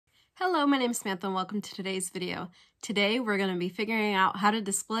Hello, my name is Samantha and welcome to today's video. Today we're going to be figuring out how to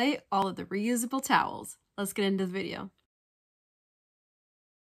display all of the reusable towels. Let's get into the video.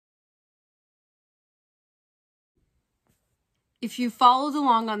 If you followed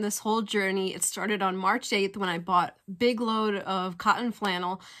along on this whole journey, it started on March 8th when I bought a big load of cotton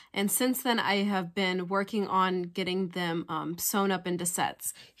flannel, and since then I have been working on getting them sewn up into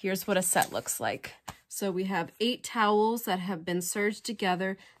sets. Here's what a set looks like. So we have 8 towels that have been serged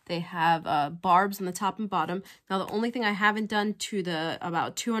together. They have barbs on the top and bottom. Now the only thing I haven't done to the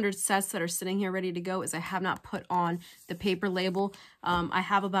about 200 sets that are sitting here ready to go is I have not put on the paper label. I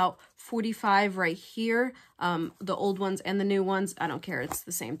have about 45 right here, the old ones and the new ones. I don't care, it's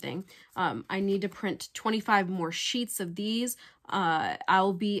the same thing. I need to print 25 more sheets of these.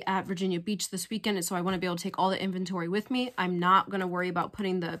 I'll be at Virginia Beach this weekend, and so I want to be able to take all the inventory with me. I'm not going to worry about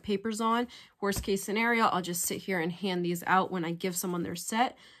putting the papers on. Worst case scenario, I'll just sit here and hand these out when I give someone their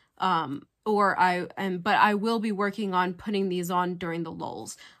set. But I will be working on putting these on during the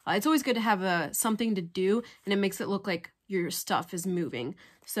lulls. It's always good to have something to do, and it makes it look like your stuff is moving.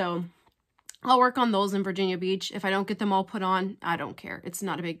 So I'll work on those in Virginia Beach. If I don't get them all put on, I don't care. It's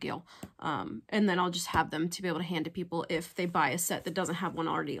not a big deal. And then I'll just have them to be able to hand to people if they buy a set that doesn't have one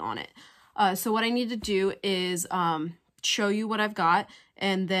already on it. So what I need to do is show you what I've got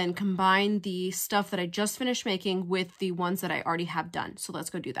and then combine the stuff that I just finished making with the ones that I already have done. So let's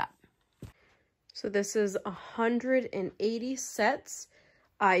go do that. So this is 180 sets.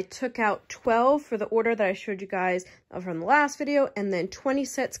 I took out 12 for the order that I showed you guys from the last video, and then 20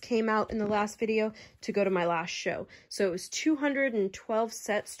 sets came out in the last video to go to my last show. So it was 212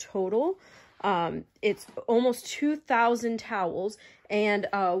 sets total. It's almost 2,000 towels, and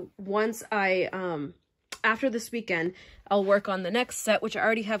once after this weekend, I'll work on the next set, which I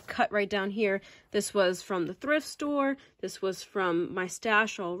already have cut right down here. This was from the thrift store. This was from my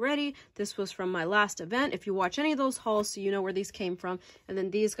stash already. This was from my last event. If you watch any of those hauls, so you know where these came from. And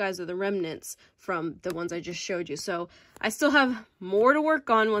then these guys are the remnants from the ones I just showed you. So I still have more to work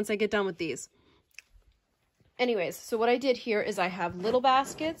on once I get done with these. Anyways, so what I did here is I have little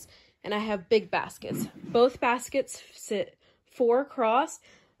baskets and I have big baskets. Both baskets sit 4 across.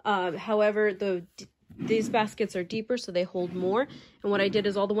 However, these baskets are deeper, so they hold more. And what I did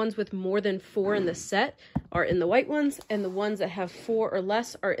is all the ones with more than 4 in the set are in the white ones, and the ones that have 4 or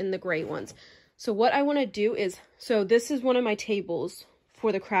less are in the gray ones. So what I want to do is, so this is one of my tables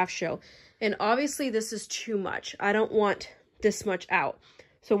for the craft show. And obviously this is too much. I don't want this much out.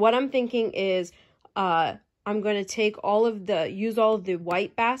 So what I'm thinking is, I'm going to use all of the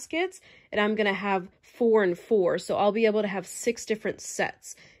white baskets, and I'm going to have 4 and 4. So I'll be able to have 6 different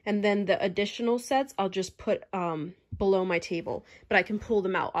sets. And then the additional sets, I'll just put below my table. But I can pull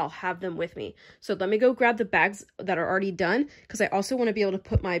them out. I'll have them with me. So let me go grab the bags that are already done, because I also want to be able to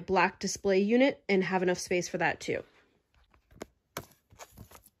put my black display unit and have enough space for that too.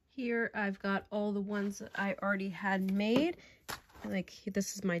 Here I've got all the ones that I already had made. Like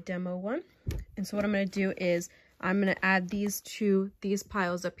this is my demo one. And so what I'm going to do is I'm going to add these to these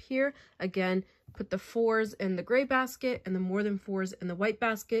piles up here. Again, put the 4s in the gray basket and the more than 4s in the white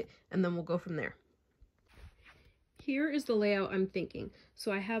basket, and then we'll go from there. Here is the layout I'm thinking.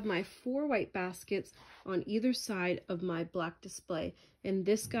 So I have my 4 white baskets on either side of my black display, and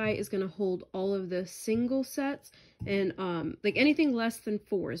this guy is going to hold all of the single sets, and like anything less than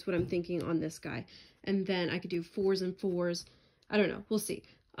 4 is what I'm thinking on this guy. And then I could do 4s and 4s. I don't know, we'll see.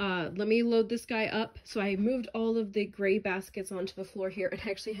 Let me load this guy up. So I moved all of the gray baskets onto the floor here, and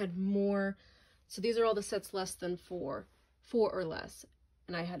actually had more. So these are all the sets less than 4 or less,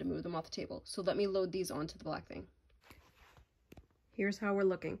 and I had to move them off the table. So let me load these onto the black thing. Here's how we're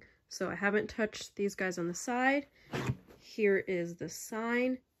looking. So I haven't touched these guys on the side. Here is the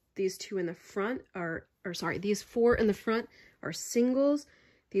sign. These 2 in the front are, these 4 in the front are singles.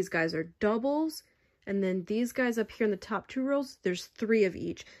 These guys are doubles. And then these guys up here in the top 2 rows, there's 3 of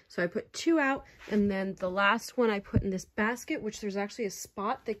each. So I put 2 out, and then the last one I put in this basket, which there's actually a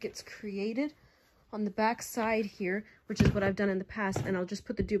spot that gets created on the back side here, which is what I've done in the past, and I'll just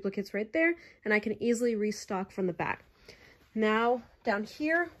put the duplicates right there, and I can easily restock from the back. Now, down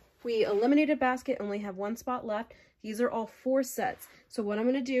here, we eliminated a basket, only have 1 spot left. These are all 4 sets. So what I'm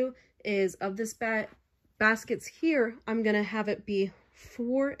going to do is, of this baskets here, I'm going to have it be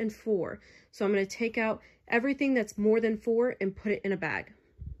 4 and 4. So I'm going to take out everything that's more than 4 and put it in a bag.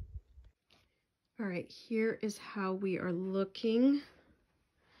 All right, here is how we are looking.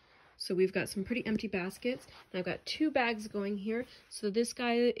 So we've got some pretty empty baskets, and I've got 2 bags going here. So this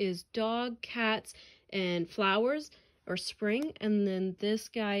guy is dog, cats, and flowers, or spring, and then this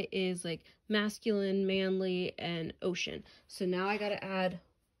guy is like masculine, manly, and ocean. So now I got to add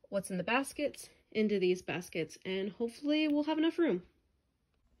what's in the baskets into these baskets, and hopefully we'll have enough room.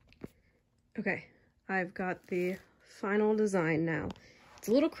 Okay, I've got the final design now. It's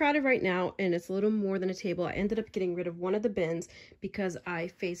a little crowded right now, and it's a little more than a table. I ended up getting rid of one of the bins because I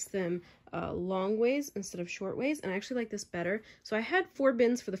faced them long ways instead of short ways, and I actually like this better. So I had 4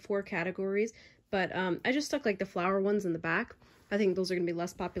 bins for the 4 categories, but I just stuck like the flower ones in the back. I think those are going to be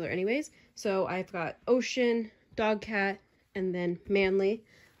less popular anyways. So I've got Ocean, Dog Cat, and then Manly.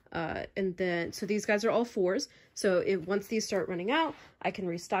 And then, so these guys are all 4s. So if once these start running out, I can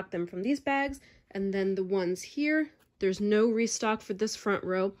restock them from these bags. And then the ones here, there's no restock for this front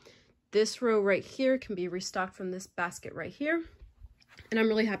row. This row right here can be restocked from this basket right here. And I'm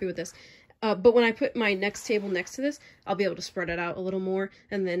really happy with this. But when I put my next table next to this, I'll be able to spread it out a little more.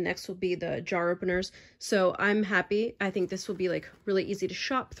 And then next will be the jar openers. So I'm happy. I think this will be like really easy to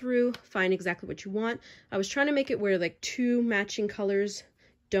shop through, find exactly what you want. I was trying to make it where like 2 matching colors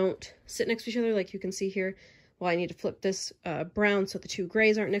don't sit next to each other, like you can see here. Well, I need to flip this brown so the 2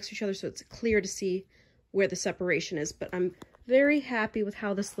 grays aren't next to each other, so it's clear to see where the separation is. But I'm very happy with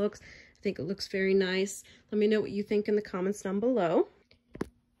how this looks. I think it looks very nice. Let me know what you think in the comments down below.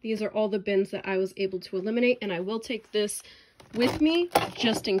 These are all the bins that I was able to eliminate, and I will take this with me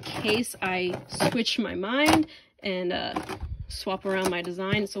just in case I switch my mind and swap around my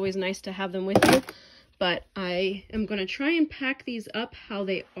design. It's always nice to have them with you. But I am going to try and pack these up how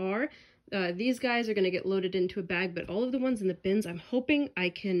they are. These guys are going to get loaded into a bag, but all of the ones in the bins, I'm hoping I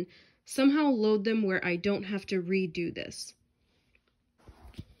can somehow load them where I don't have to redo this.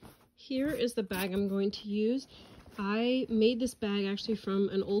 Here is the bag I'm going to use. I made this bag actually from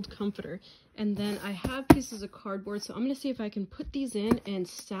an old comforter, and then I have pieces of cardboard, so I'm going to see if I can put these in and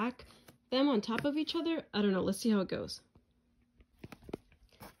stack them on top of each other. I don't know, let's see how it goes.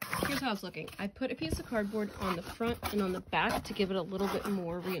 Here's how it's looking. I put a piece of cardboard on the front and on the back to give it a little bit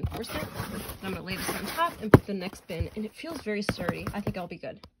more reinforcement. I'm going to lay this on top and put the next bin, and it feels very sturdy. I think I'll be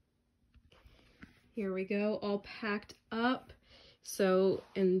good. Here we go, all packed up. So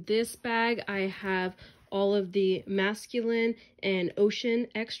in this bag, I have all of the masculine and ocean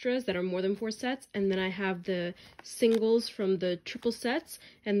extras that are more than 4 sets, and then I have the singles from the triple sets,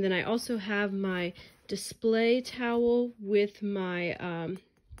 and then I also have my display towel with my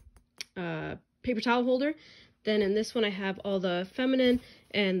paper towel holder. Then in this one I have all the feminine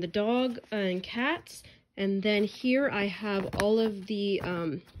and the dog and cats, and then here I have all of the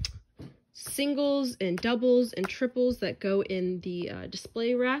singles and doubles and triples that go in the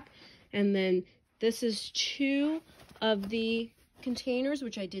display rack. And then this is 2 of the containers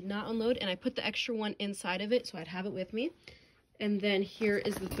which I did not unload, and I put the extra one inside of it so I'd have it with me. And then here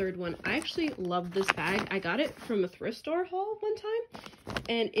is the 3rd one. I actually love this bag. I got it from a thrift store haul one time,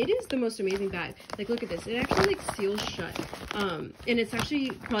 and it is the most amazing bag. Like, look at this. It actually like seals shut. And it's actually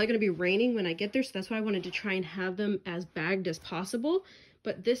probably going to be raining when I get there, so that's why I wanted to try and have them as bagged as possible.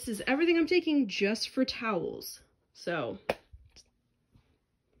 But this is everything I'm taking just for towels. So